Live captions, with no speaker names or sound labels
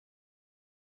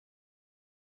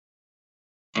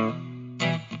We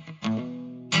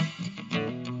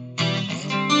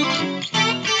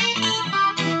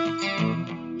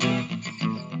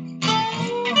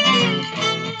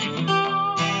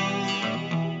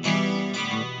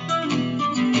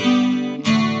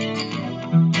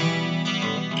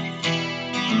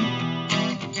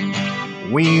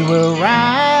were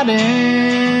riding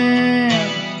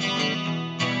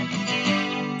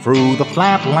through the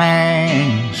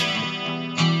flatlands.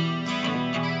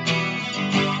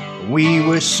 We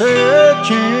were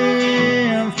searching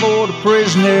for the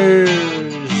prisoners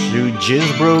who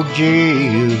just broke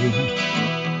jail.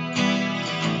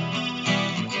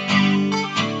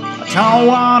 A tall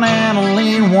one and a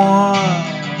lean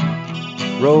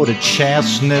one rode a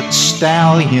chestnut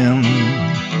stallion.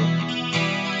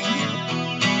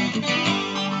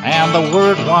 And the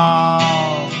word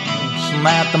was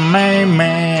that the main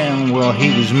man, well,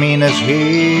 he was mean as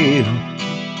hell.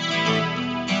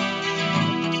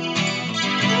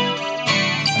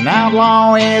 An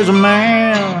outlaw is a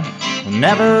man who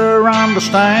never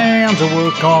understands a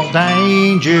word called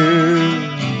danger.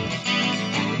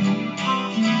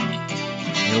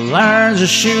 He learns to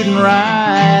shoot and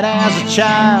ride as a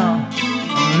child,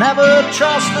 never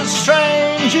trust a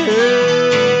stranger.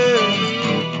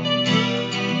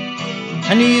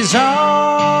 And he's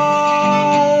always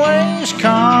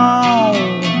called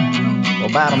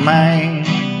about a man.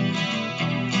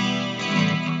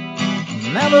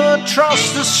 Never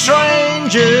trust a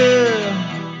stranger.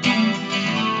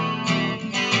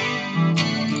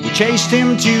 We chased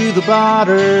him to the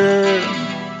border,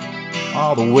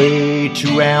 all the way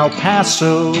to El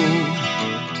Paso.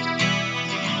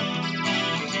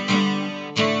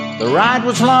 The ride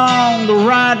was long, the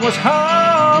ride was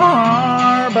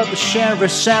hard, but the sheriff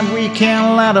said we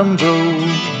can't let him go.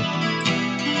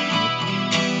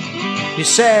 He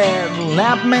said,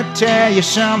 let me tell you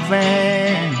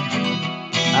something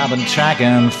I've been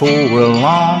tracking for a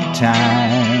long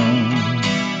time.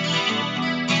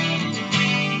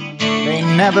 They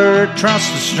never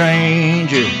trust a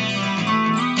stranger,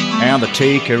 and they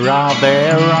take care of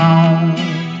their own.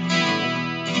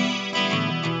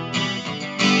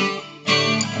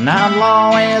 An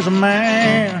outlaw is a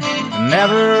man who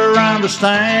never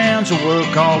understands a word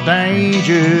called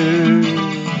danger.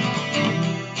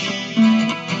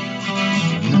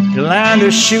 He learned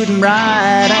to shoot and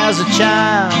ride as a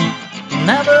child,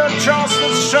 never trust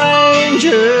a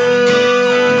stranger.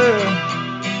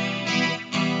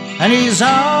 And he's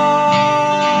always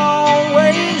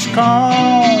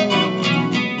called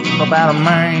about a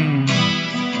man.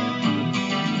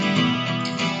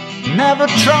 Never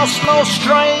trust no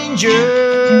stranger.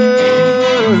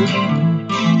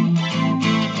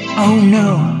 Oh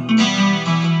no.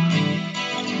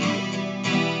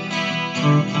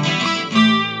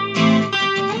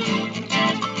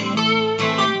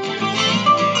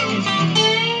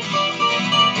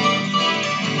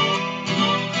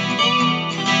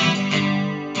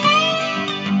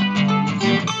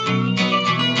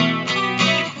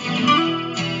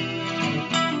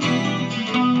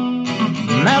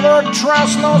 Never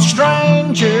trust no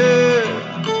stranger.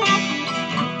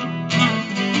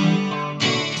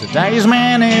 Today's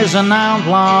man is an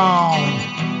outlaw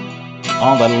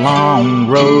on that long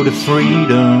road to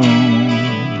freedom.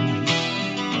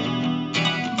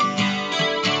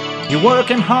 You're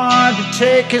working hard to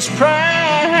take his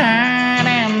pride,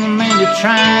 and then you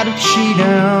try to cheat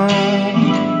him.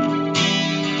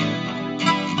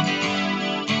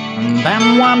 And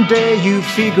then one day you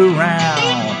figure out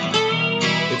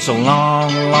it's a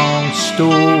long, long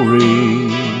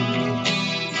story.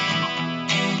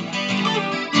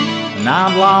 An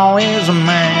outlaw is a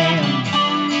man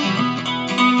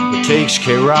who takes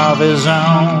care of his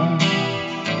own.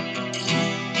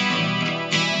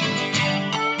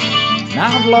 An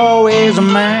outlaw is a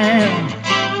man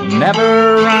who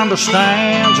never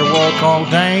understands a word called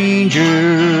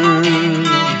danger.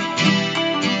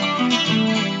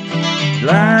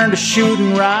 Learn to shoot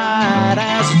and ride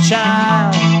as a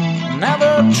child,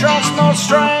 never trust no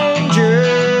stranger.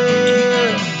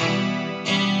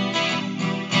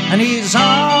 And he's always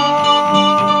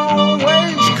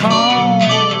called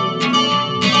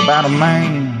about a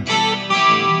man.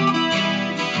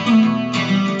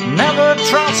 Never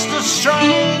trust a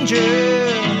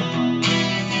stranger.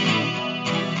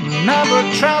 Never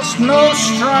trust no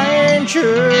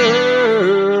stranger.